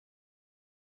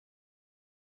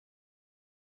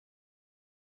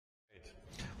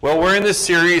Well, we're in this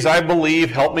series, I Believe,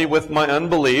 Help Me With My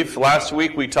Unbelief. Last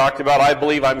week we talked about I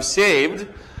Believe I'm Saved.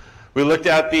 We looked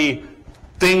at the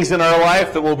things in our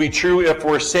life that will be true if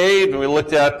we're saved. And we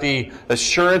looked at the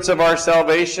assurance of our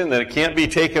salvation, that it can't be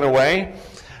taken away.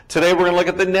 Today we're going to look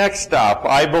at the next stop.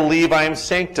 I believe I am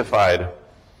sanctified.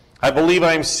 I believe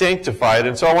I am sanctified.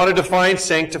 And so I want to define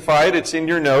sanctified. It's in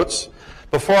your notes.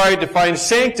 Before I define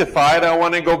sanctified, I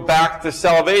want to go back to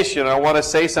salvation. I want to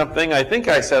say something I think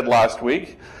I said last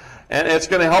week, and it's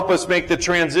going to help us make the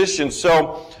transition.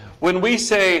 So when we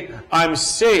say, I'm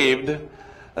saved,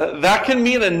 that can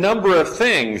mean a number of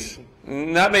things.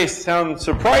 And that may sound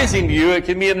surprising to you. It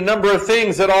can mean a number of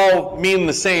things that all mean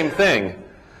the same thing.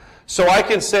 So I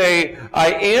can say,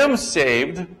 I am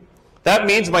saved. That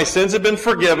means my sins have been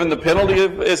forgiven. The penalty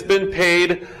has been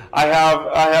paid. I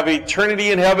have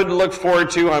eternity in heaven to look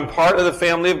forward to. I'm part of the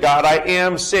family of God. I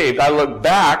am saved. I look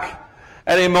back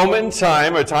at a moment in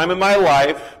time, a time in my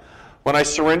life, when I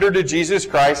surrendered to Jesus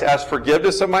Christ, asked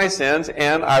forgiveness of my sins,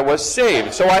 and I was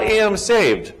saved. So I am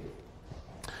saved.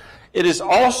 It is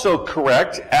also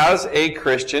correct as a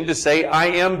Christian to say, I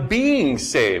am being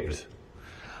saved.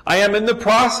 I am in the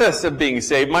process of being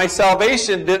saved. My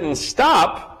salvation didn't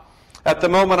stop at the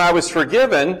moment I was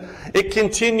forgiven. It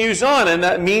continues on, and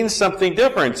that means something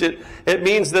different. It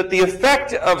means that the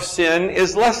effect of sin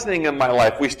is lessening in my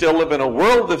life. We still live in a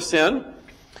world of sin.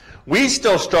 We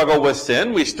still struggle with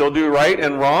sin. We still do right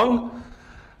and wrong.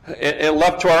 And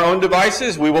left to our own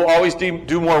devices, we will always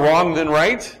do more wrong than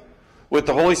right. With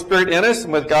the Holy Spirit in us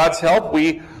and with God's help,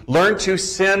 we learn to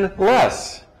sin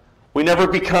less. We never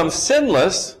become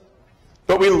sinless,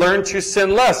 but we learn to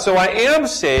sin less. So I am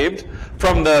saved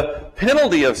from the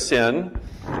penalty of sin.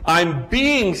 I'm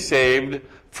being saved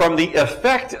from the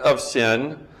effect of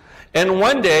sin. And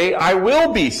one day I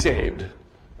will be saved.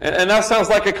 And that sounds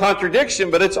like a contradiction,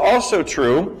 but it's also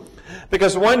true.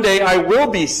 Because one day I will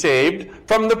be saved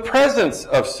from the presence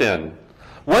of sin.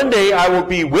 One day I will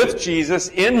be with Jesus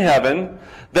in heaven.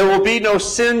 There will be no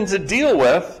sin to deal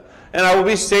with. And I will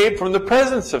be saved from the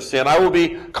presence of sin. I will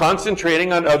be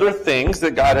concentrating on other things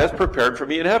that God has prepared for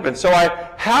me in heaven. So I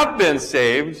have been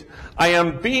saved, I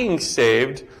am being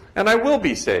saved, and I will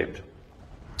be saved.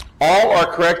 All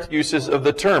are correct uses of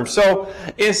the term. So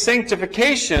in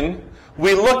sanctification,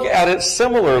 we look at it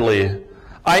similarly.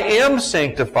 I am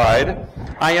sanctified,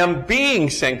 I am being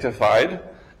sanctified,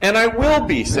 and I will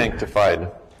be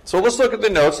sanctified. So let's look at the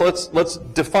notes. Let's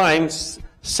define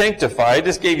sanctify. I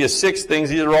just gave you 6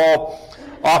 things. These are all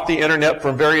off the internet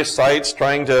from various sites,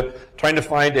 trying to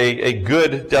find a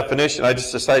good definition. I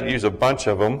just decided to use a bunch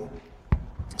of them.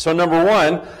 So number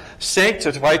 1,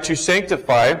 sanctify, to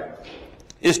sanctify,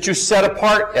 is to set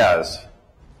apart as.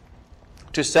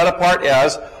 To set apart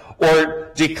as,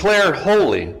 or declare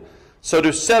holy. So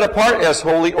to set apart as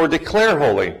holy or declare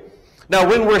holy. Now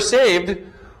when we're saved,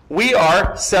 we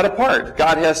are set apart.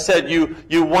 God has said,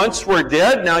 you once were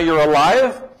dead, now you're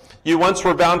alive. You once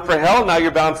were bound for hell, now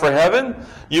you're bound for heaven.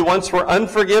 You once were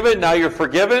unforgiven, now you're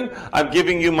forgiven. I'm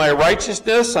giving you my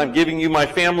righteousness. I'm giving you my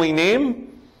family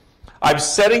name. I'm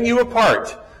setting you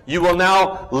apart. You will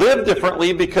now live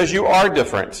differently because you are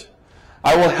different.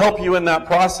 I will help you in that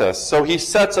process. So he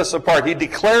sets us apart. He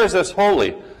declares us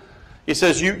holy. He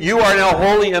says, you are now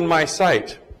holy in my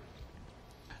sight.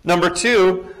 Number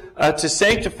 2, to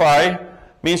sanctify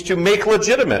means to make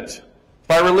legitimate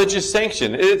by religious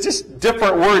sanction. It's just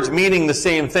different words meaning the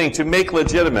same thing, to make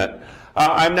legitimate.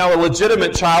 I'm now a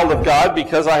legitimate child of God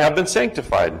because I have been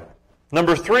sanctified.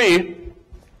 Number 3,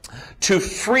 to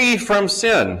free from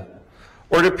sin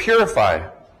or to purify.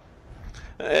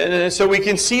 And so we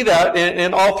can see that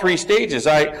in all 3 stages.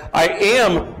 I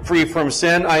am free from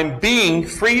sin, I'm being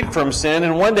freed from sin,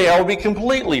 and one day I will be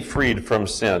completely freed from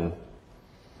sin.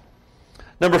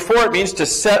 Number 4, it means to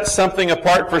set something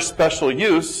apart for special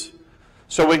use.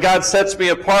 So when God sets me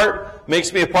apart,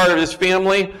 makes me a part of his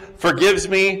family, forgives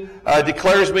me,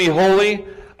 declares me holy,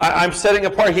 I'm setting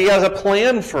apart. He has a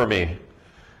plan for me.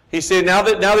 He said, now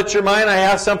that you're mine, I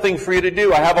have something for you to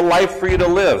do. I have a life for you to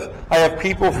live. I have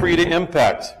people for you to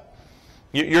impact.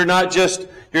 You're not just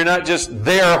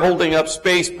there holding up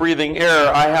space, breathing air.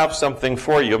 I have something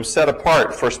for you. I'm set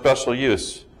apart for special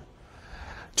use.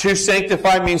 To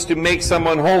sanctify means to make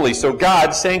someone holy. So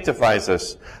God sanctifies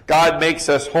us. God makes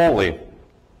us holy.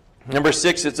 Number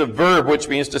 6, it's a verb, which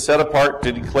means to set apart,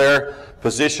 to declare,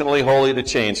 positionally holy, to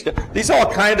change. These all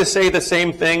kind of say the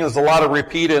same thing. There's a lot of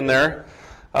repeat in there.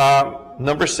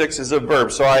 Number 6 is a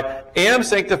verb. So I am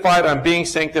sanctified, I'm being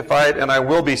sanctified, and I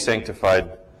will be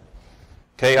sanctified.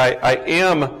 Okay, I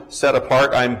am set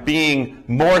apart, I'm being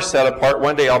more set apart.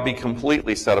 One day I'll be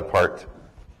completely set apart.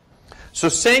 So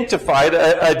sanctified,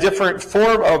 a different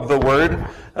form of the word.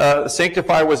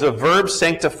 Sanctify was a verb.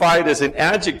 Sanctified is an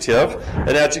adjective.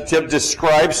 An adjective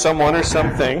describes someone or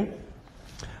something.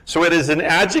 So it is an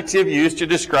adjective used to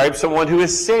describe someone who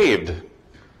is saved.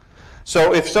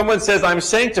 So if someone says, I'm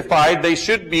sanctified, they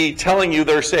should be telling you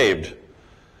they're saved.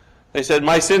 They said,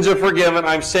 my sins are forgiven,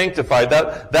 I'm sanctified.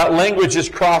 That language is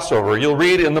crossover. You'll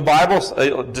read in the Bible,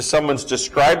 someone's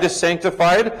described as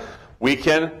sanctified, we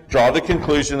can draw the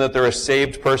conclusion that they're a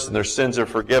saved person, their sins are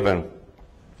forgiven.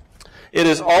 It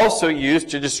is also used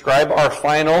to describe our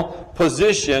final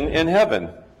position in heaven.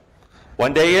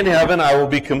 One day in heaven, I will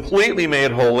be completely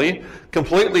made holy,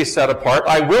 completely set apart.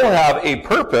 I will have a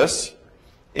purpose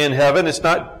in heaven. I was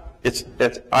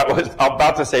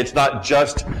about to say it's not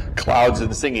just clouds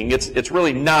and singing. It's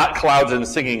really not clouds and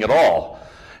singing at all,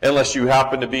 unless you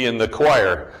happen to be in the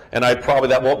choir. And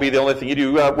that won't be the only thing you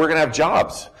do. We're going to have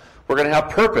jobs. We're going to have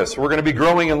purpose. We're going to be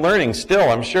growing and learning still,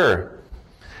 I'm sure.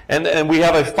 And we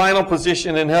have a final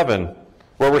position in heaven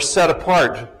where we're set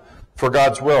apart for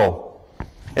God's will.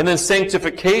 And then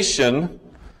sanctification,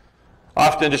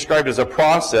 often described as a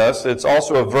process, it's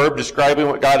also a verb describing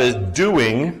what God is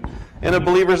doing in a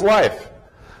believer's life.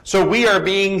 So we are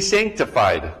being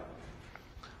sanctified.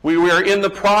 We are in the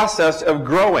process of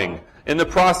growing, in the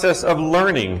process of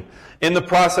learning, in the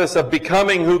process of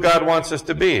becoming who God wants us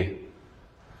to be.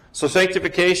 So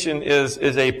sanctification is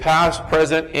a past,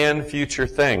 present, and future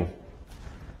thing.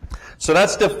 So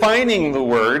that's defining the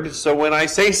word. So when I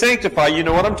say sanctify, you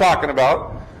know what I'm talking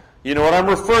about. You know what I'm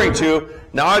referring to.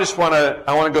 Now I want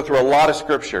to go through a lot of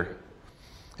scripture.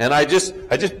 And I just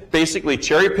basically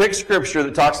cherry pick scripture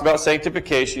that talks about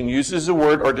sanctification, uses the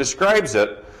word or describes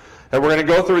it. And we're going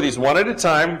to go through these one at a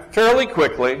time, fairly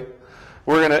quickly.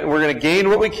 We're going to gain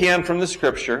what we can from the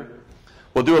scripture.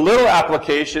 We'll do a little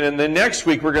application, and then next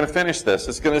week we're going to finish this.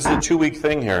 This is a 2-week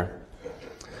thing here.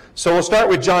 So we'll start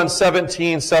with John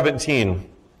 17:17.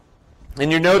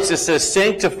 In your notes it says,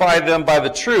 sanctify them by the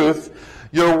truth.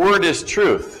 Your word is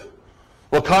truth.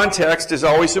 Well, context is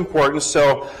always important,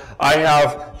 so I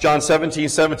have John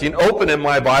 17:17 open in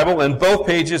my Bible, and both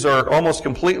pages are almost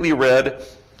completely red,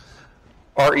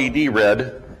 R-E-D,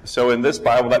 red. So in this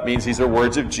Bible, that means these are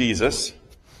words of Jesus.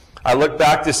 I look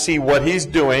back to see what he's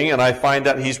doing, and I find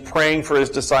that he's praying for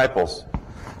his disciples.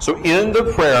 So in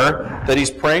the prayer that he's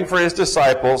praying for his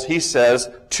disciples, he says,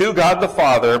 to God the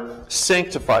Father,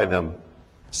 sanctify them,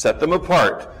 set them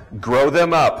apart, grow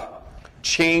them up,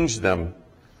 change them,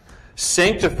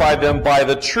 sanctify them by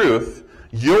the truth.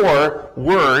 Your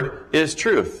word is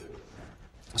truth.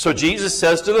 So Jesus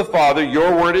says to the Father,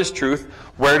 your word is truth.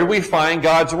 Where do we find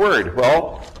God's word?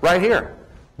 Well, right here.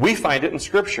 We find it in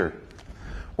Scripture.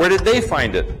 Where did they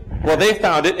find it? Well, they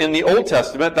found it in the Old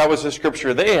Testament. That was the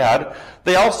scripture they had.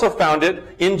 They also found it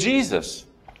in Jesus.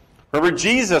 Remember,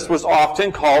 Jesus was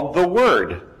often called the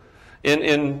Word.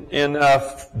 In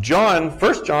John,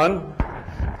 1 John,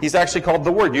 he's actually called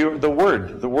the Word. The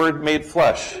Word made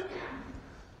flesh,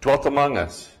 dwelt among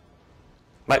us.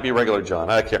 Might be regular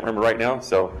John. I can't remember right now.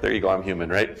 So there you go. I'm human,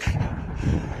 right?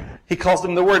 He calls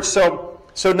him the Word. So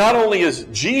not only is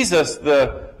Jesus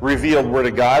the revealed Word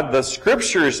of God, the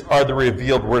Scriptures are the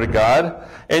revealed Word of God,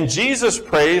 and Jesus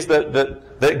prays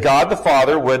that God the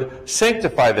Father would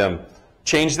sanctify them,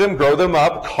 change them, grow them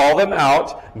up, call them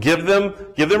out, give them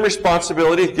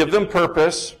responsibility, give them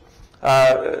purpose,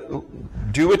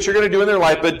 do what you're going to do in their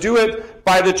life, but do it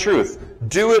by the truth.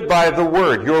 Do it by the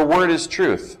Word. Your Word is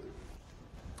truth.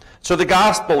 So the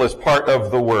gospel is part of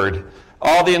the Word.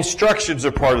 All the instructions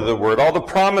are part of the Word. All the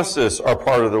promises are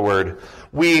part of the Word.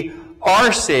 We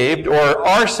are saved or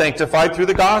are sanctified through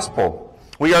the gospel.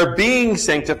 We are being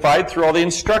sanctified through all the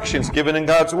instructions given in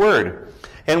God's Word.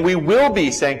 And we will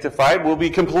be sanctified. We'll be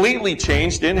completely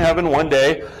changed in heaven one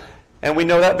day. And we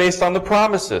know that based on the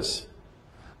promises.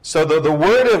 So the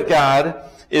Word of God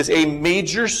is a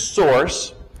major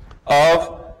source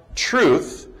of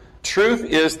truth. Truth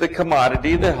is the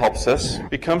commodity that helps us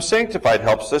become sanctified,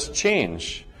 helps us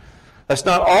change. That's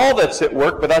not all that's at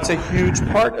work, but that's a huge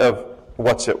part of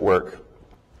what's at work.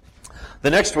 The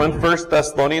next one, 1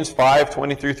 Thessalonians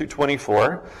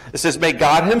 5:23-24. It says, may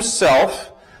God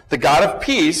himself, the God of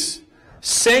peace,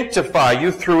 sanctify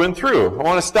you through and through. I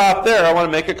want to stop there. I want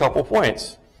to make a couple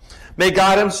points. May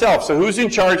God himself. So who's in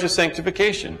charge of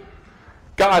sanctification?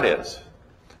 God is.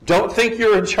 Don't think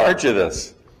you're in charge of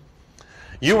this.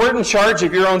 You weren't in charge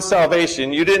of your own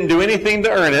salvation. You didn't do anything to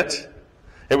earn it.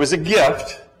 It was a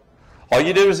gift. All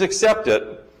you did was accept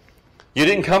it. You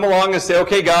didn't come along and say,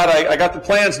 okay, God, I got the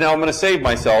plans now. I'm going to save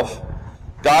myself.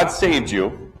 God saved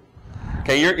you.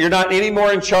 Okay, you're not any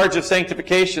more in charge of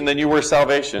sanctification than you were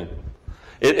salvation.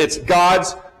 It's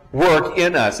God's work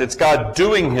in us. It's God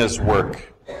doing His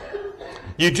work.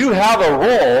 You do have a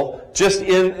role, just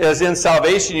as in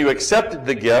salvation you accepted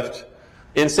the gift.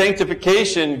 In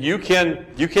sanctification, you can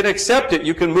accept it.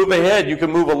 You can move ahead. You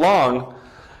can move along.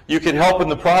 You can help in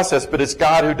the process, but it's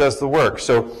God who does the work.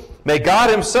 So may God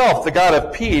Himself, the God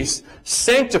of peace,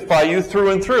 sanctify you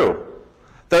through and through.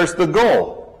 There's the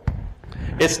goal.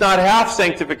 It's not half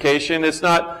sanctification. It's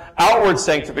not outward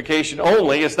sanctification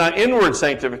only. It's not inward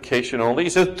sanctification only. He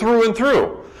says through and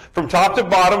through. From top to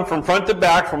bottom, from front to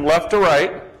back, from left to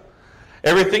right.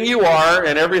 Everything you are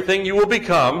and everything you will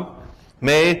become,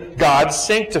 may God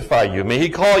sanctify you. May He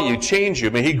call you, change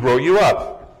you. May He grow you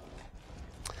up.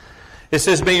 It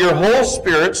says, may your whole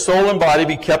spirit, soul, and body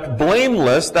be kept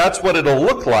blameless. That's what it'll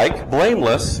look like,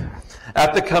 blameless,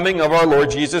 at the coming of our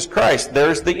Lord Jesus Christ.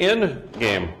 There's the end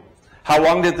game. How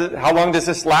long does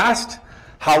this last?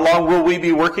 How long will we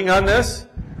be working on this?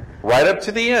 Right up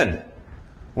to the end.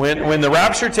 When the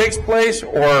rapture takes place,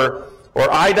 or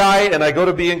I die and I go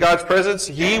to be in God's presence,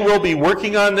 He will be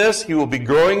working on this. He will be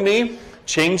growing me,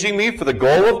 changing me for the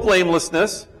goal of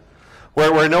blamelessness,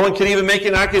 where no one can even make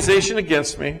an accusation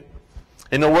against me.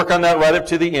 And He'll work on that right up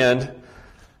to the end.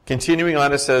 Continuing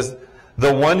on, it says,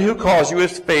 the one who calls you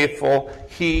is faithful.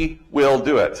 He will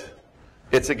do it.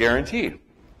 It's a guarantee.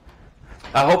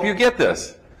 I hope you get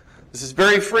this. This is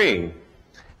very freeing.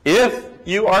 If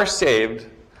you are saved,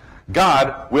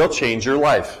 God will change your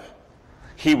life.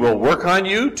 He will work on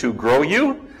you to grow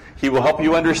you. He will help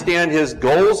you understand His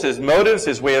goals, His motives,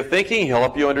 His way of thinking. He'll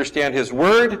help you understand His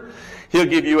Word. He'll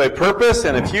give you a purpose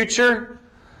and a future.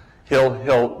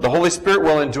 The Holy Spirit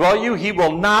will indwell you. He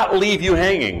will not leave you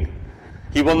hanging.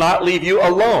 He will not leave you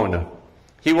alone.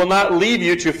 He will not leave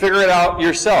you to figure it out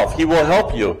yourself. He will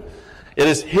help you. It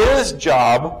is His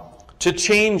job to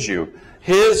change you.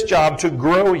 His job to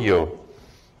grow you.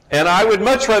 And I would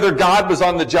much rather God was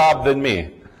on the job than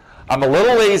me. I'm a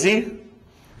little lazy.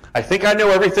 I think I know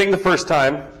everything the first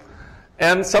time.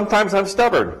 And sometimes I'm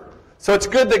stubborn. So it's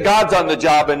good that God's on the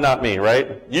job and not me,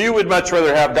 right? You would much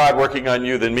rather have God working on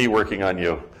you than me working on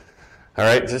you. All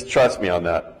right? Just trust me on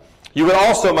that. You would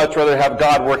also much rather have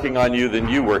God working on you than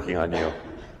you working on you.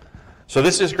 So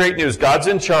this is great news. God's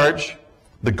in charge.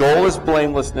 The goal is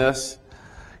blamelessness.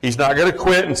 He's not going to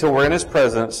quit until we're in His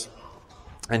presence.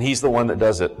 And He's the one that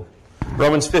does it.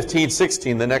 Romans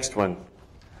 15:16, the next one.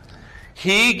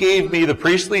 He gave me the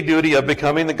priestly duty of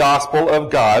becoming the gospel of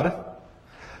God,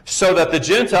 so that the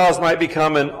Gentiles might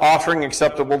become an offering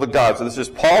acceptable to God. So this is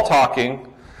Paul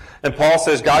talking, and Paul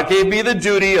says, God gave me the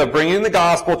duty of bringing the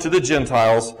gospel to the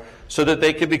Gentiles so that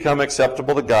they could become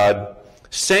acceptable to God,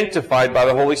 sanctified by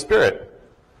the Holy Spirit,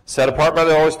 set apart by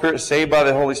the Holy Spirit, saved by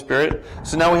the Holy Spirit.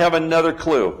 So now we have another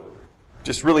clue.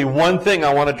 Just really one thing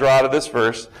I want to draw out of this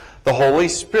verse. The Holy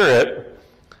Spirit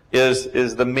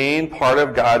is the main part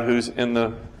of God who's in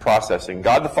the processing.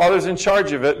 God the Father is in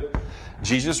charge of it.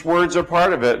 Jesus' words are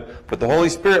part of it, but the Holy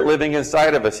Spirit living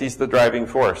inside of us, He's the driving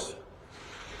force.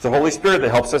 It's the Holy Spirit that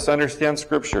helps us understand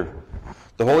Scripture.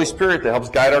 The Holy Spirit that helps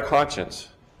guide our conscience.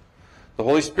 The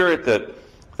Holy Spirit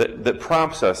that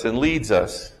prompts us and leads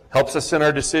us, helps us in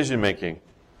our decision making.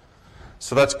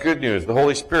 So that's good news. The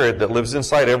Holy Spirit that lives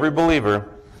inside every believer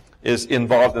is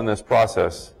involved in this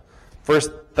process. 1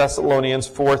 Thessalonians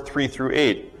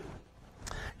 4:3-8.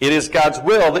 It is God's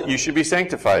will that you should be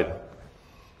sanctified.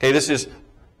 Okay, this is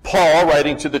Paul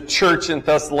writing to the church in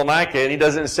Thessalonica, and he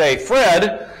doesn't say,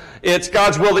 Fred, it's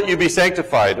God's will that you be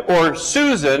sanctified. Or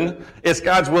Susan, it's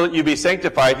God's will that you be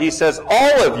sanctified. He says,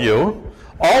 all of you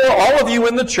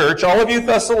in the church, all of you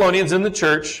Thessalonians in the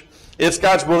church, it's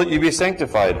God's will that you be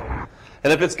sanctified.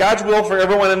 And if it's God's will for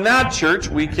everyone in that church,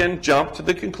 we can jump to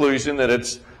the conclusion that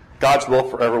it's God's will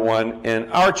for everyone in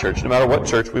our church, no matter what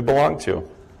church we belong to.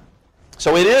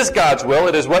 So it is God's will,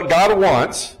 it is what God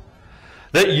wants,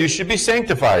 that you should be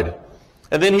sanctified.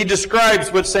 And then he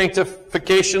describes what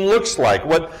sanctification looks like,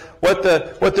 what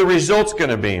the result's going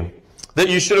to be. That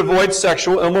you should avoid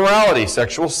sexual immorality,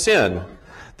 sexual sin.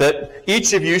 That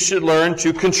each of you should learn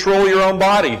to control your own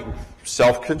body,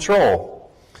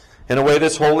 self-control, in a way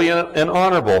that's holy and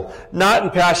honorable. Not in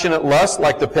passionate lust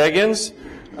like the pagans.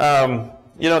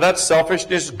 That's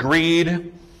selfishness,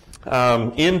 greed,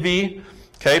 envy.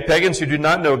 Okay, pagans who do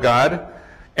not know God.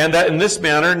 And that in this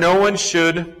manner, no one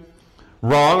should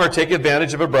wrong or take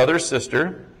advantage of a brother or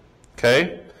sister.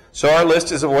 Okay? So our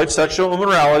list is avoid sexual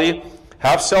immorality,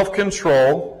 have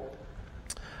self-control,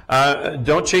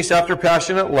 don't chase after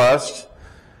passionate lust,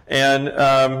 and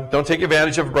don't take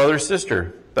advantage of a brother or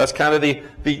sister. That's kind of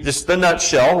just the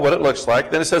nutshell, what it looks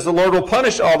like. Then it says the Lord will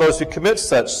punish all those who commit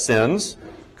such sins,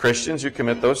 Christians who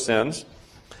commit those sins,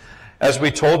 as we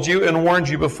told you and warned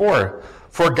you before.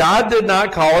 For God did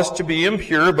not call us to be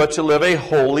impure, but to live a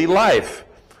holy life.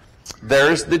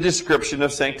 There's the description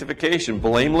of sanctification.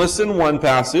 Blameless in one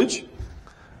passage,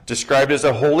 described as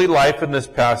a holy life in this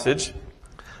passage.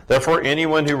 Therefore,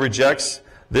 anyone who rejects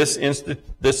this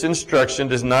instruction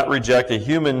does not reject a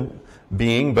human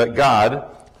being, but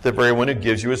God, the very one who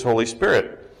gives you his Holy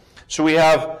Spirit. So we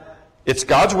have, it's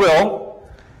God's will.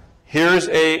 Here's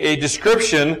a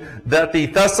description that the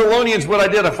Thessalonians would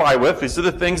identify with. These are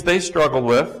the things they struggled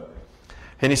with.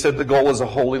 And he said the goal is a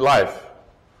holy life.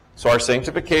 So our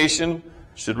sanctification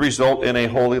should result in a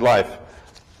holy life.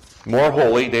 More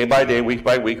holy, day by day, week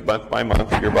by week, month by month,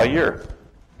 year by year.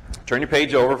 Turn your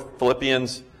page over,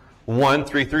 Philippians 1,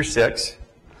 3 through 6.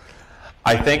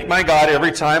 I thank my God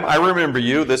every time I remember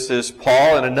you. This is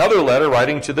Paul in another letter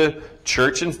writing to the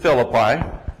church in Philippi.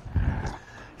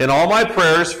 In all my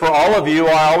prayers for all of you,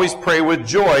 I always pray with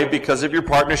joy because of your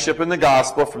partnership in the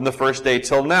gospel from the first day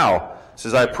till now. He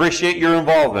says, I appreciate your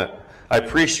involvement. I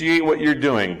appreciate what you're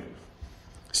doing.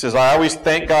 He says, I always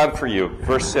thank God for you.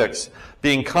 Verse 6,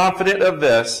 being confident of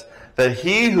this, that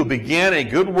he who began a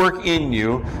good work in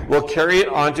you will carry it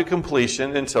on to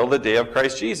completion until the day of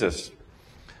Christ Jesus.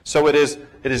 So it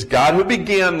is God who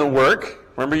began the work.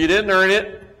 Remember, you didn't earn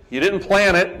it. You didn't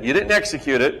plan it. You didn't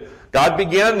execute it. God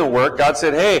began the work. God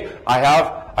said, hey, I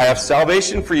have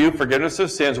salvation for you, forgiveness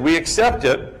of sins. We accept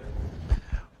it.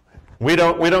 We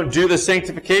don't do the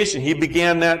sanctification. He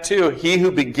began that too. He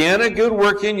who began a good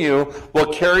work in you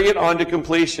will carry it on to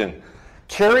completion.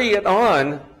 Carry it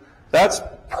on, that's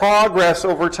progress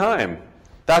over time.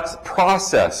 That's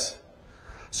process.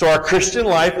 So our Christian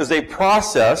life is a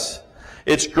process.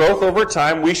 It's growth over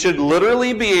time. We should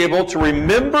literally be able to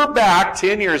remember back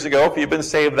 10 years ago, if you've been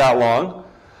saved that long,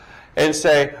 and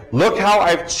say, look how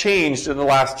I've changed in the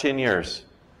last 10 years.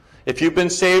 If you've been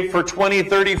saved for 20,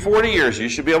 30, 40 years, you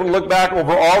should be able to look back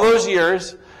over all those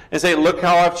years and say, look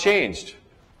how I've changed.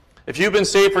 If you've been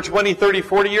saved for 20, 30,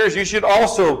 40 years, you should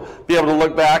also be able to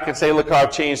look back and say, look how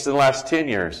I've changed in the last 10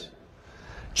 years.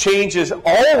 Change is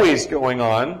always going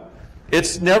on.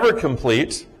 It's never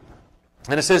complete.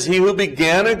 And it says, he who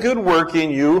began a good work in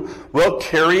you will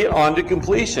carry it on to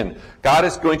completion. God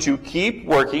is going to keep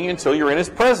working until you're in his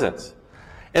presence.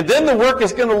 And then the work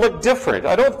is going to look different.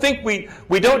 I don't think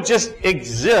we don't just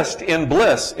exist in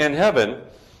bliss in heaven.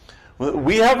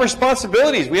 We have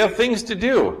responsibilities. We have things to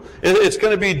do. It's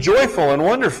going to be joyful and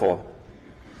wonderful.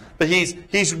 But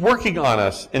he's working on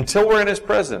us until we're in his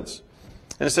presence.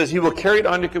 And it says he will carry it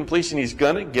on to completion. He's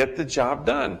going to get the job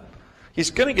done. He's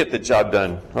going to get the job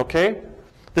done. Okay?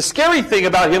 The scary thing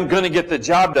about him going to get the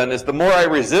job done is the more I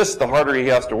resist, the harder he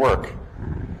has to work.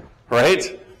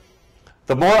 Right?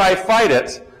 The more I fight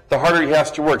it, the harder he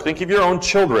has to work. Think of your own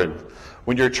children.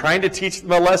 When you're trying to teach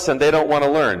them a lesson, they don't want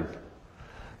to learn.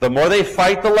 The more they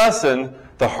fight the lesson,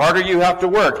 the harder you have to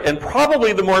work. And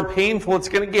probably the more painful it's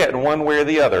going to get in one way or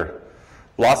the other.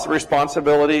 Lots of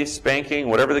responsibility, spanking,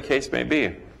 whatever the case may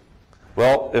be.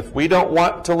 Well, if we don't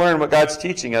want to learn what God's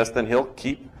teaching us, then he'll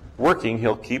keep working.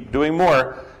 He'll keep doing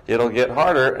more. It'll get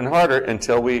harder and harder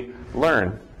until we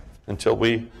learn, until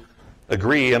we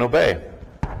agree and obey.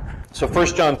 So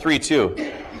 1 John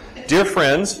 3:2. Dear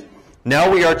friends, now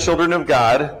we are children of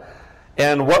God,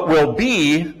 and what will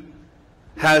be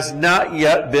has not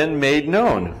yet been made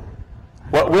known.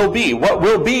 What will be? What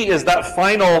will be is that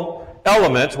final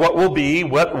element. What will be,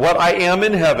 what I am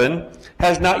in heaven,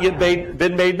 has not yet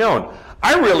been made known.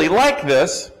 I really like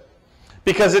this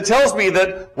because it tells me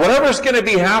that whatever's going to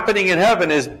be happening in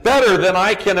heaven is better than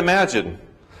I can imagine.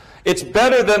 It's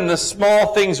better than the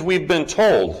small things we've been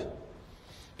told.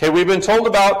 Okay, we've been told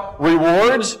about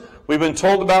rewards. We've been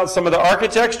told about some of the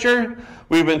architecture.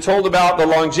 We've been told about the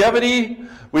longevity.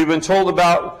 We've been told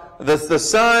about the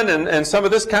sun and some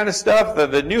of this kind of stuff,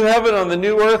 the new heaven on the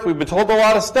new earth. We've been told a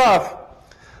lot of stuff.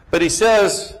 But he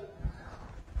says,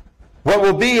 what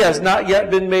will be has not yet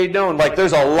been made known. Like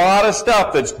there's a lot of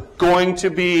stuff that's going to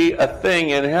be a thing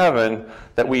in heaven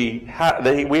that we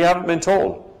haven't been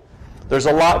told. There's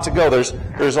a lot to go.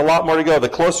 There's a lot more to go. The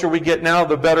closer we get now,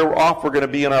 the better off we're going to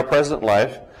be in our present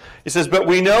life. He says, but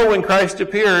we know when Christ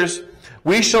appears,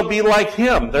 we shall be like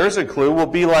him. There's a clue. We'll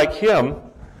be like him,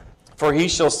 for we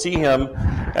shall see him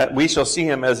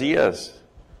as he is.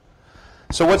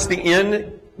 So what's the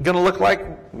end going to look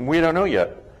like? We don't know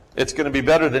yet. It's going to be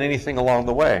better than anything along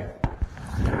the way.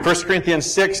 1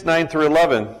 Corinthians 6, 9 through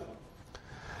 11.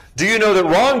 Do you know that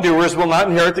wrongdoers will not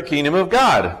inherit the kingdom of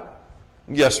God?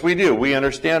 Yes, we do. We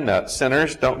understand that.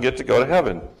 Sinners don't get to go to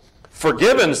heaven.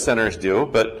 Forgiven sinners do,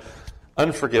 but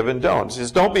unforgiven don't. It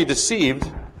says, don't be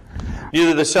deceived.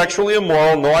 Neither the sexually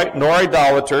immoral, nor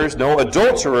idolaters, nor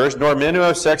adulterers, nor men who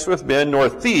have sex with men, nor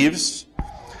thieves,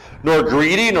 nor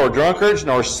greedy, nor drunkards,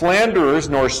 nor slanderers,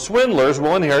 nor swindlers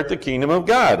will inherit the kingdom of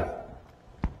God.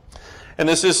 And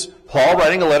this is Paul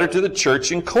writing a letter to the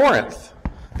church in Corinth.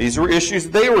 These were issues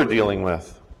they were dealing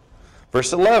with.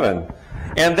 Verse 11.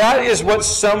 And that is what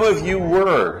some of you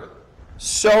were.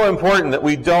 So important that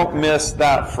we don't miss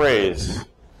that phrase.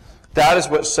 That is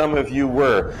what some of you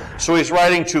were. So he's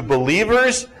writing to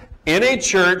believers in a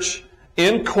church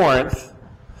in Corinth.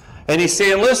 And he's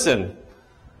saying, listen,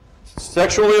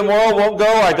 sexually immoral won't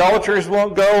go, idolaters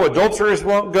won't go, adulterers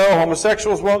won't go,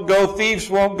 homosexuals won't go, thieves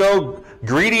won't go,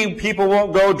 greedy people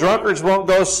won't go, drunkards won't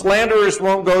go, slanderers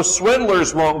won't go,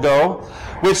 swindlers won't go,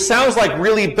 which sounds like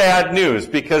really bad news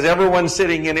because everyone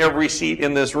sitting in every seat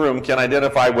in this room can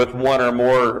identify with one or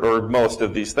more or most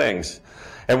of these things.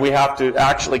 And we have to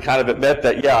actually kind of admit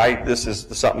that, yeah, this is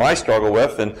something I struggle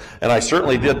with, and I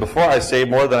certainly did before I saved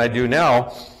more than I do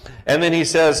now. And then he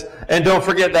says, and don't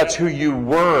forget that's who you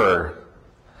were.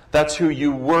 That's who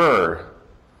you were.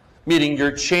 Meaning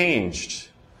you're changed.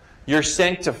 You're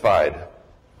sanctified.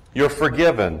 You're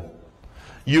forgiven.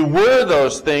 You were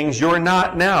those things you're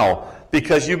not now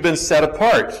because you've been set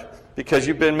apart, because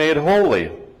you've been made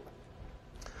holy.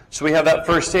 So we have that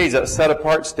first stage, that set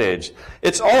apart stage.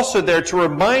 It's also there to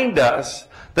remind us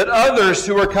that others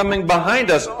who are coming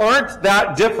behind us aren't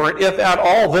that different, if at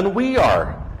all, than we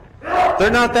are. They're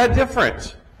not that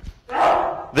different.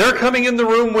 They're coming in the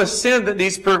room with sin that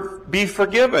needs to be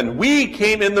forgiven. We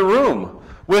came in the room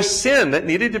with sin that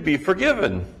needed to be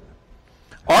forgiven.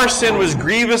 Our sin was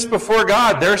grievous before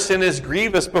God. Their sin is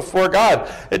grievous before God.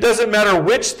 It doesn't matter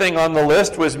which thing on the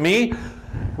list was me.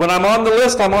 When I'm on the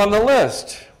list, I'm on the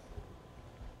list.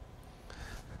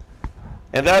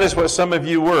 And that is what some of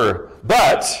you were.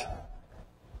 But,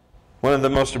 one of the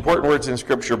most important words in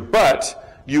Scripture,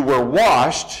 but you were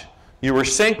washed, you were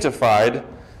sanctified,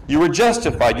 you were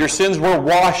justified. Your sins were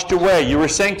washed away. You were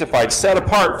sanctified, set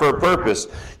apart for a purpose.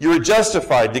 You were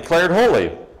justified, declared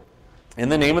holy in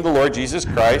the name of the Lord Jesus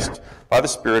Christ by the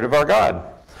Spirit of our God.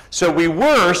 So we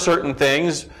were certain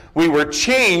things. We were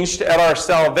changed at our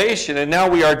salvation, and now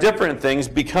we are different things,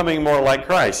 becoming more like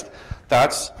Christ.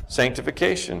 That's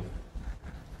sanctification.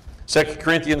 2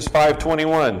 Corinthians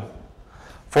 5:21.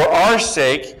 For our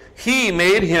sake, he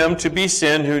made him to be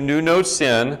sin who knew no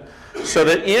sin, so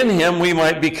that in him we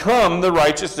might become the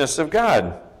righteousness of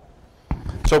God.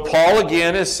 So Paul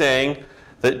again is saying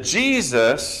that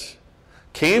Jesus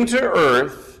came to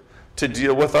earth to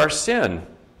deal with our sin.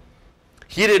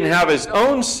 He didn't have his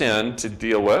own sin to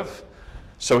deal with,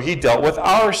 so he dealt with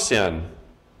our sin,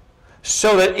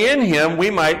 so that in him we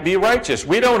might be righteous.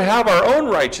 We don't have our own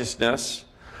righteousness,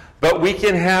 but we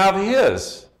can have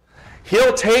his.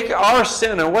 He'll take our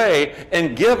sin away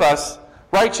and give us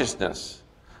righteousness.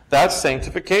 That's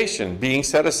sanctification, being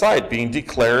set aside, being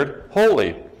declared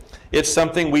holy. It's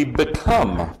something we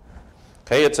become.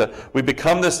 Okay, we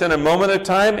become this in a moment of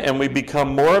time, and we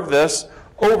become more of this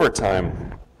over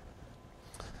time.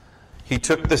 He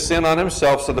took the sin on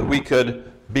himself so that we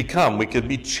could become, we could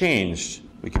be changed,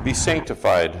 we could be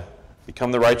sanctified,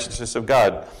 become the righteousness of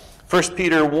God. 1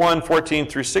 Peter 1:14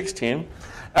 through 16,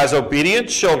 as obedient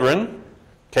children,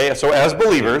 okay, so as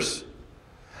believers,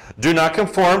 do not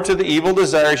conform to the evil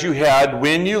desires you had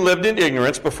when you lived in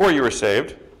ignorance before you were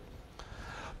saved.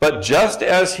 But just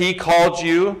as he who called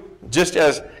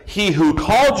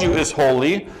you is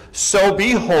holy, so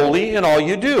be holy in all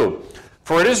you do.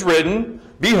 For it is written,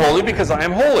 be holy because I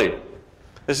am holy.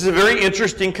 This is a very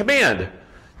interesting command.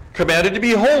 Commanded to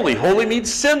be holy. Holy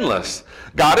means sinless.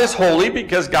 God is holy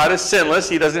because God is sinless.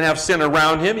 He doesn't have sin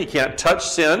around him. He can't touch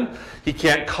sin. He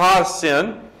can't cause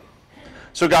sin.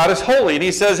 So God is holy. And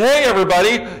he says, hey,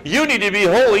 everybody, you need to be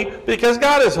holy because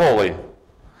God is holy.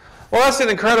 Well, that's an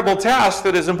incredible task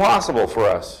that is impossible for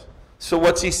us. So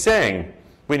what's he saying?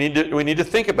 We need to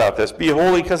think about this. Be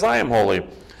holy because I am holy.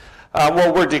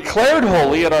 Well, we're declared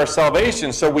holy at our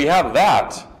salvation, so we have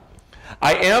that.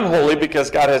 I am holy because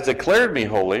God has declared me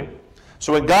holy.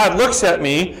 So when God looks at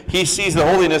me, he sees the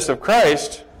holiness of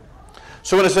Christ.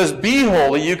 So when it says be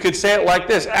holy, you could say it like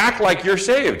this. Act like you're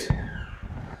saved.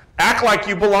 Act like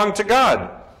you belong to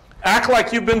God. Act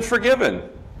like you've been forgiven.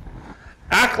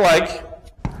 Act like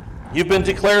you've been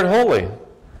declared holy.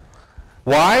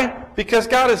 Why? Because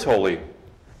God is holy.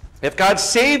 If God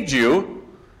saved you,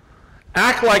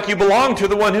 act like you belong to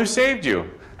the one who saved you.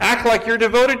 Act like you're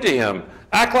devoted to him.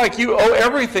 Act like you owe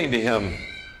everything to him.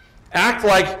 Act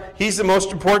like he's the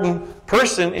most important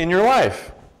person in your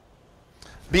life.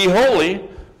 Be holy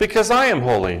because I am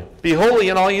holy. Be holy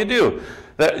in all you do.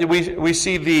 That we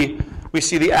see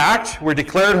the act, we're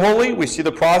declared holy, we see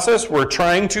the process, we're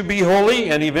trying to be holy,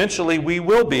 and eventually we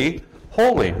will be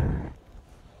holy.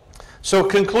 So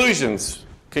conclusions.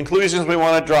 Conclusions we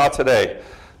want to draw today.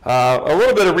 A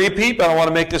little bit of repeat, but I want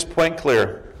to make this point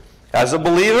clear. As a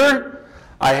believer,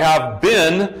 I have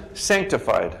been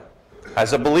sanctified.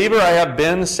 As a believer, I have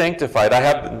been sanctified. I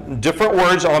have different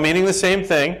words, all meaning the same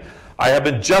thing. I have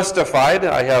been justified.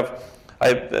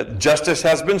 Justice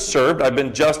has been served. I've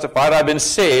been justified. I've been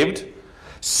saved.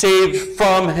 Saved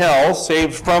from hell.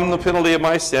 Saved from the penalty of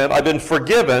my sin. I've been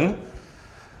forgiven.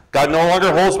 God no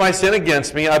longer holds my sin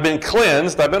against me. I've been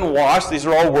cleansed. I've been washed. These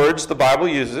are all words the Bible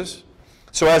uses.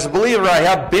 So as a believer, I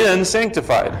have been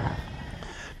sanctified.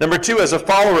 Number two, as a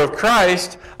follower of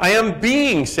Christ, I am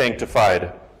being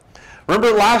sanctified.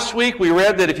 Remember last week we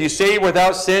read that if you say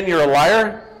without sin, you're a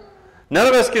liar? None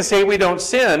of us can say we don't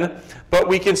sin, but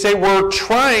we can say we're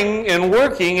trying and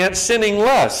working at sinning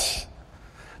less.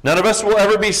 None of us will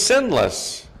ever be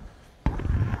sinless.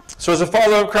 So as a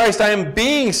follower of Christ, I am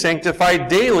being sanctified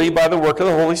daily by the work of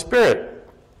the Holy Spirit.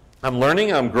 I'm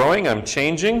learning, I'm growing, I'm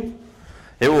changing.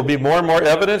 It will be more and more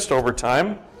evidenced over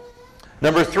time.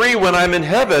 Number three, when I'm in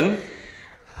heaven,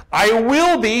 I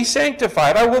will be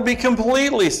sanctified. I will be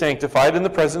completely sanctified in the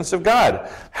presence of God.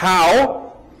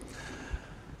 How?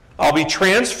 I'll be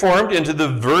transformed into the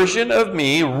version of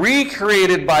me,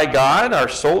 recreated by God. Our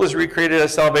soul is recreated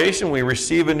at salvation. We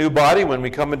receive a new body when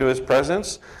we come into His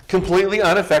presence, completely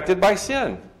unaffected by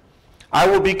sin. I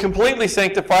will be completely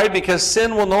sanctified because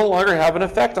sin will no longer have an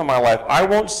effect on my life. I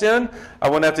won't sin. I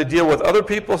won't have to deal with other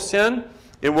people's sin.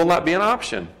 It will not be an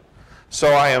option.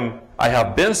 So I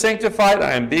have been sanctified,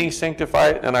 I am being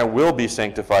sanctified, and I will be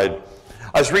sanctified.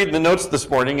 I was reading the notes this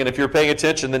morning, and if you're paying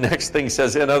attention, the next thing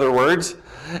says, in other words,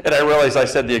 and I realized I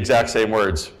said the exact same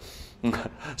words.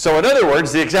 So in other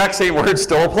words, the exact same words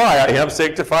still apply. I am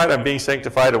sanctified, I'm being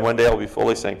sanctified, and one day I'll be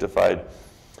fully sanctified.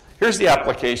 Here's the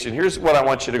application. Here's what I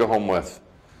want you to go home with.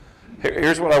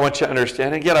 Here's what I want you to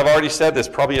understand. Again, I've already said this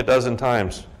probably a dozen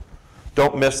times.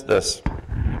 Don't miss this.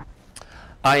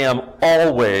 I am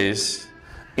always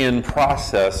in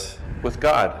process with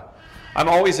God. I'm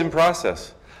always in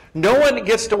process. No one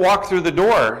gets to walk through the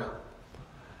door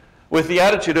with the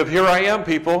attitude of, here I am,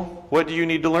 people. What do you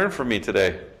need to learn from me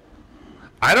today?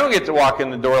 I don't get to walk in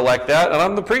the door like that, and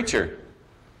I'm the preacher.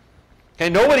 Okay,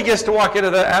 nobody gets to walk into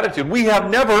that attitude. We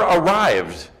have never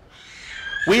arrived.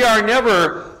 We are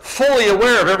never fully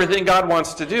aware of everything God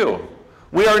wants to do.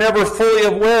 We are never fully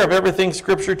aware of everything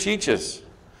Scripture teaches.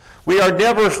 We are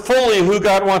never fully who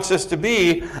God wants us to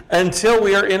be until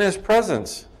we are in His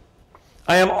presence.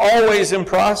 I am always in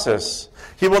process.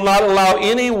 He will not allow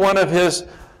any one of His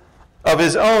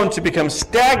own to become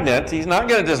stagnant. He's not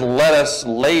going to just let us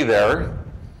lay there,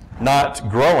 not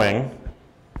growing.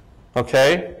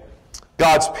 Okay?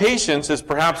 God's patience is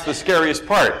perhaps the scariest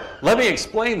part. Let me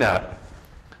explain that.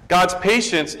 God's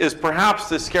patience is perhaps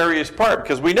the scariest part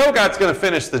because we know God's going to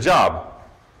finish the job.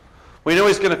 We know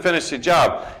He's going to finish the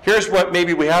job. Here's what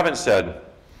maybe we haven't said.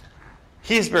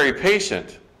 He's very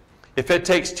patient. If it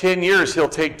takes 10 years, He'll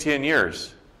take 10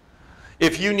 years.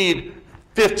 If you need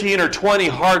 15 or 20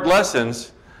 hard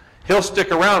lessons, He'll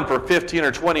stick around for 15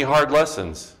 or 20 hard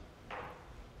lessons.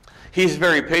 He's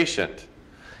very patient.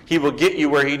 He will get you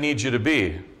where He needs you to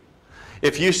be.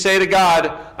 If you say to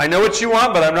God, I know what you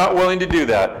want, but I'm not willing to do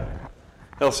that,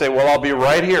 He'll say, well, I'll be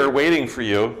right here waiting for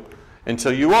you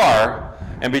until you are.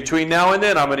 And between now and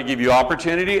then, I'm going to give you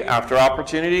opportunity after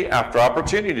opportunity after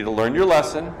opportunity to learn your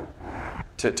lesson,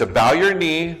 to bow your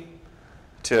knee,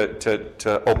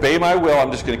 to obey my will.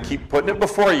 I'm just going to keep putting it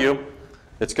before you.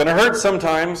 It's going to hurt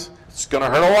sometimes. It's going to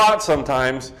hurt a lot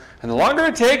sometimes. And the longer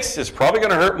it takes, it's probably going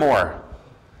to hurt more.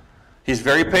 He's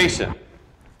very patient,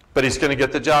 but He's going to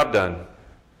get the job done.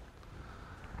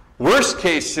 Worst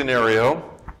case scenario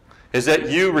is that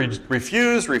you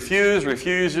refuse,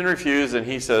 and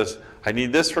He says, I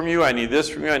need this from you, I need this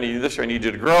from you, I need this, I need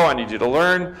you to grow, I need you to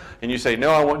learn. And you say,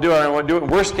 no, I won't do it, I won't do it.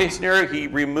 Worst case scenario, He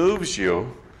removes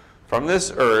you from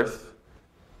this earth.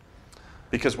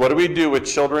 Because what do we do with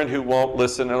children who won't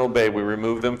listen and obey? We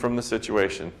remove them from the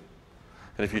situation.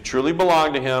 And if you truly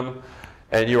belong to Him,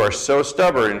 and you are so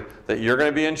stubborn that you're going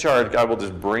to be in charge, God will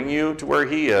just bring you to where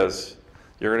He is.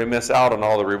 You're going to miss out on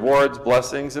all the rewards,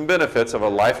 blessings, and benefits of a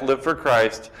life lived for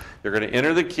Christ. You're going to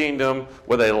enter the kingdom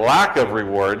with a lack of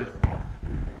reward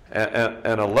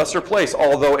and a lesser place,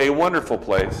 although a wonderful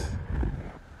place.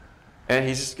 And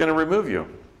He's just going to remove you.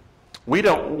 We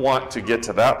don't want to get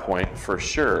to that point for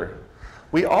sure.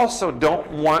 We also don't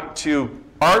want to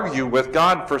argue with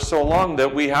God for so long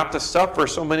that we have to suffer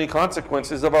so many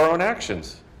consequences of our own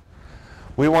actions.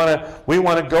 We want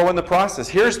to go in the process.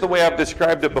 Here's the way I've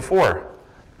described it before.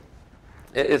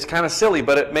 It's kind of silly,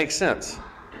 but it makes sense.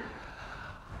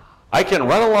 I can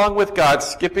run along with God,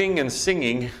 skipping and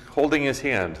singing, holding His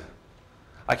hand.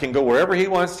 I can go wherever He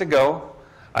wants to go.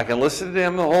 I can listen to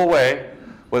Him the whole way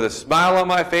with a smile on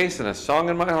my face and a song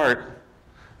in my heart.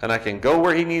 And I can go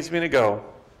where He needs me to go.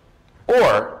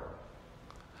 Or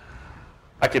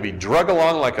I could be drug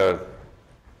along like a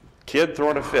kid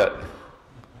throwing a fit.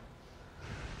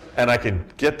 And I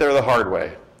could get there the hard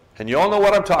way. And you all know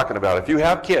what I'm talking about. If you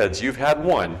have kids, you've had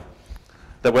one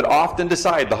that would often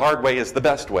decide the hard way is the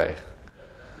best way.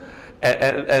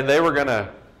 And they were going to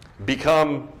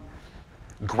become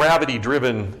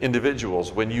gravity-driven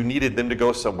individuals when you needed them to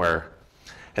go somewhere.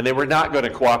 And they were not going to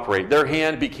cooperate. Their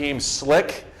hand became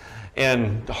slick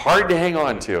and hard to hang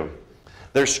on to.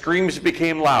 Their screams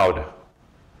became loud.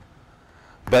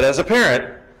 But as a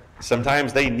parent,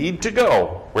 sometimes they need to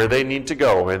go where they need to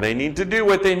go, and they need to do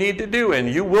what they need to do,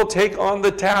 and you will take on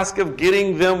the task of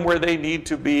getting them where they need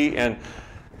to be and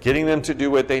getting them to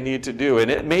do what they need to do. And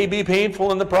it may be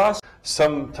painful in the process.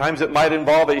 Sometimes it might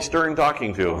involve a stern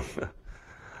talking to.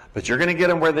 But you're going to get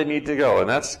them where they need to go, and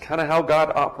that's kind of how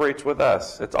God operates with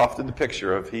us. It's often the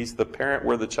picture of He's the parent,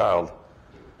 we're the child.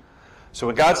 So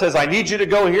when God says, I need you to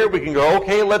go here, we can go,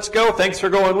 okay, let's go. Thanks for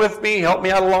going with me. Help me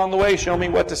out along the way. Show me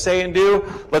what to say and do.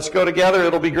 Let's go together.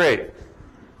 It'll be great.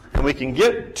 And we can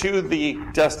get to the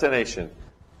destination.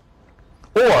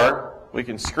 Or we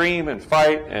can scream and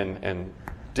fight and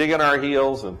dig in our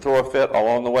heels and throw a fit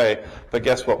along the way. But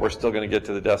guess what? We're still going to get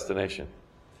to the destination.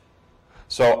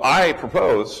 So I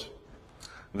propose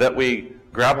that we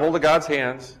grab hold of God's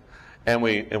hands and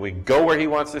we go where He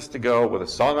wants us to go with a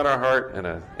song on our heart and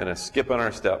a skip on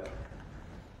our step.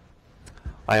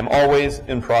 I am always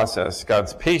in process.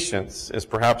 God's patience is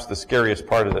perhaps the scariest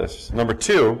part of this. Number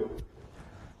 2,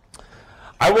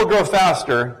 I will go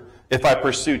faster if I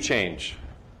pursue change.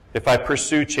 If I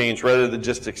pursue change rather than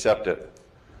just accept it.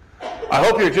 I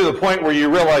hope you're to the point where you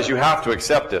realize you have to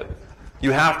accept it. You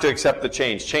have to accept the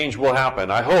change. Change will happen.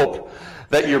 I hope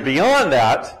that you're beyond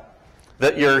that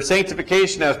your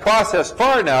sanctification has processed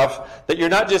far enough that you're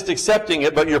not just accepting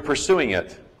it, but you're pursuing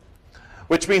it.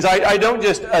 Which means I don't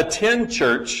just attend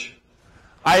church,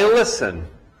 I listen.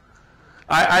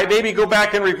 I maybe go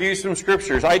back and review some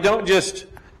scriptures. I don't just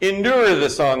endure the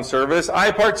song service, I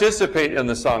participate in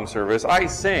the song service. I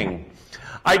sing.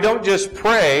 I don't just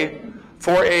pray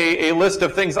for a list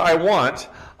of things I want.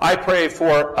 I pray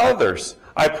for others.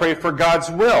 I pray for God's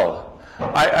will.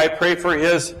 I pray for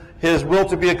His will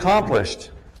to be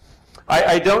accomplished.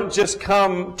 I don't just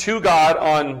come to God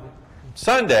on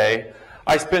Sunday.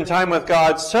 I spend time with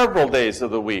God several days of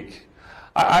the week.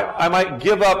 I might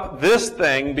give up this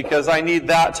thing because I need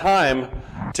that time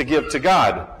to give to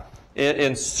God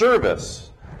in service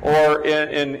or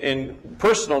in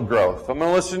personal growth. I'm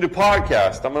going to listen to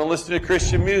podcasts. I'm going to listen to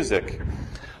Christian music.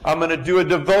 I'm going to do a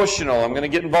devotional. I'm going to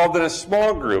get involved in a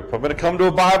small group. I'm going to come to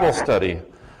a Bible study.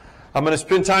 I'm going to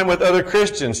spend time with other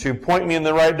Christians who point me in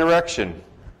the right direction.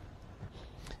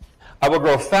 I will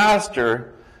grow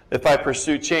faster if I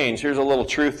pursue change. Here's a little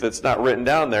truth that's not written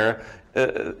down there.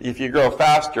 If you grow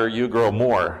faster, you grow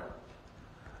more.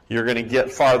 You're going to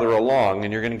get farther along,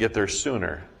 and you're going to get there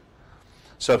sooner.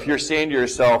 So if you're saying to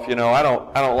yourself, I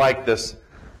don't like this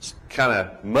kind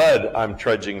of mud I'm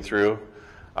trudging through.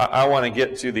 I want to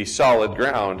get to the solid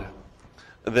ground.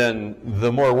 Then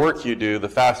the more work you do, the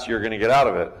faster you're going to get out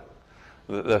of it.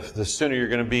 The sooner you're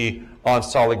going to be on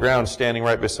solid ground, standing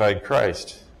right beside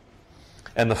Christ.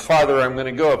 And the farther I'm going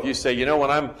to go, if you say, when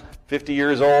I'm 50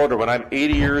 years old or when I'm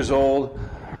 80 years old,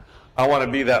 I want to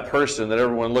be that person that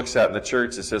everyone looks at in the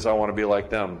church that says, I want to be like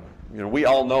them. We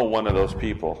all know one of those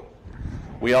people.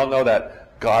 We all know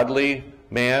that godly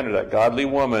man or that godly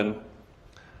woman.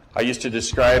 I used to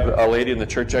describe a lady in the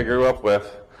church I grew up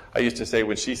with. I used to say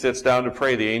when she sits down to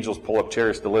pray, the angels pull up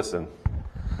chairs to listen.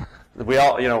 We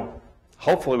all,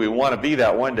 hopefully we want to be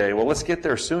that one day. Well, let's get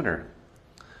there sooner.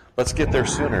 Let's get there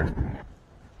sooner.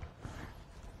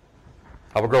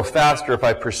 I will grow faster if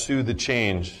I pursue the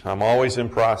change. I'm always in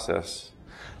process.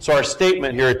 So our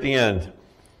statement here at the end,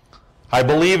 I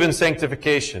believe in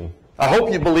sanctification. I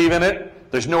hope you believe in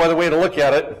it. There's no other way to look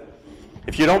at it.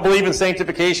 If you don't believe in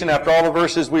sanctification after all the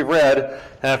verses we've read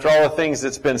and after all the things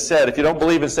that's been said, if you don't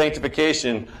believe in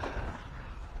sanctification,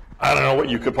 I don't know what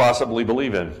you could possibly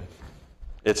believe in.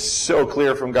 It's so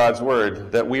clear from God's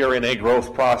Word that we are in a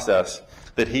growth process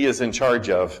that He is in charge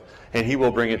of, and He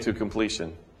will bring it to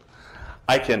completion.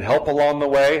 I can help along the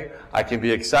way. I can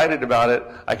be excited about it.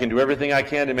 I can do everything I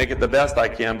can to make it the best I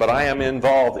can, but I am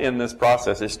involved in this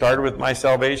process. It started with my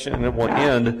salvation, and it will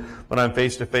end when I'm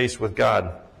face to face with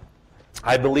God.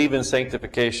 I believe in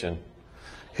sanctification.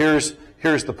 Here's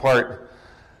the part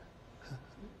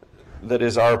that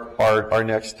is our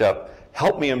next step.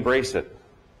 Help me embrace it.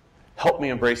 Help me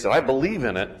embrace it. I believe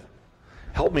in it.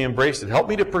 Help me embrace it. Help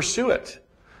me to pursue it.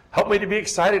 Help me to be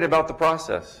excited about the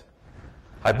process.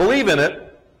 I believe in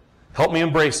it. Help me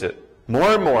embrace it.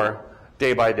 More and more,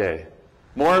 day by day.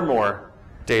 More and more,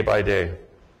 day by day.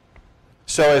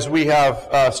 So as we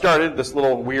have started this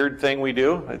little weird thing we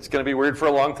do, it's going to be weird for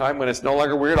a long time. When it's no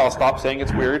longer weird, I'll stop saying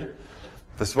it's weird.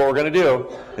 This is what we're going to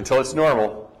do until it's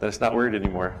normal, then it's not weird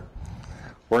anymore.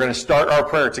 We're going to start our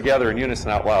prayer together in unison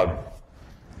out loud.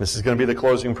 This is going to be the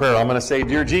closing prayer. I'm going to say,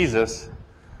 Dear Jesus,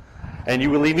 and you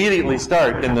will immediately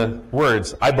start in the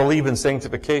words, I believe in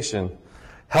sanctification.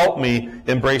 Help me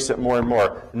embrace it more and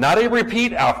more. Not a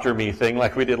repeat after me thing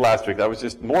like we did last week. That was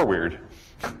just more weird.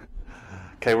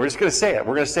 Okay, we're just going to say it.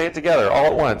 We're going to say it together all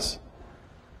at once.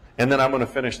 And then I'm going to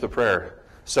finish the prayer.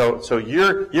 So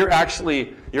you're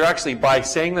actually by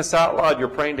saying this out loud, you're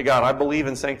praying to God, I believe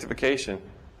in sanctification.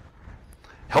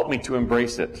 Help me to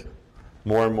embrace it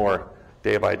more and more,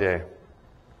 day by day.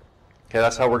 Okay,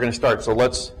 that's how we're going to start. So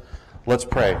let's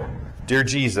pray. Dear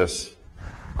Jesus,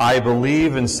 I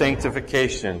believe in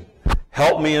sanctification.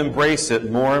 Help me embrace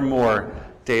it more and more,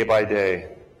 day by day.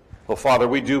 Well, Father,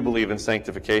 we do believe in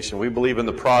sanctification. We believe in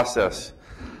the process.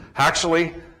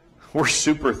 Actually, we're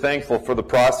super thankful for the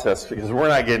process because we're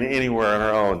not getting anywhere on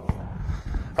our own.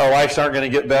 Our lives aren't going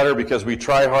to get better because we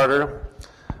try harder.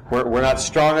 We're not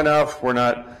strong enough. We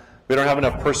don't have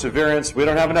enough perseverance. We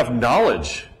don't have enough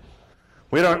knowledge.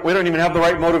 We don't even have the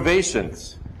right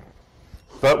motivations.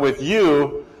 But with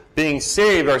you being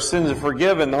saved, our sins are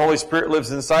forgiven, the Holy Spirit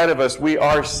lives inside of us, we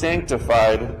are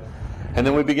sanctified. And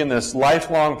then we begin this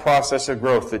lifelong process of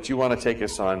growth that you want to take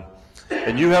us on.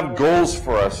 And you have goals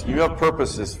for us. You have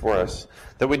purposes for us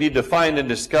that we need to find and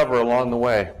discover along the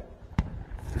way.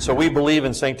 So we believe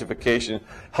in sanctification.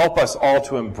 Help us all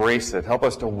to embrace it. Help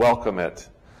us to welcome it.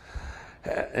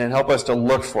 And help us to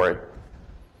look for it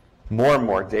more and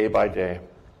more, day by day.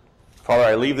 Father,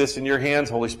 I leave this in your hands.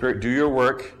 Holy Spirit, do your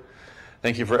work.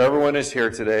 Thank you for everyone who's here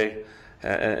today.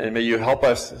 And may you help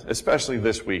us, especially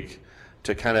this week,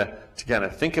 to kind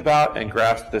of think about and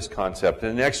grasp this concept.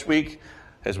 And next week,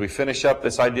 as we finish up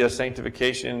this idea of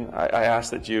sanctification, I ask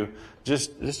that you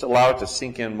just allow it to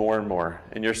sink in more and more.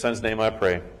 In your Son's name I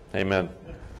pray. Amen.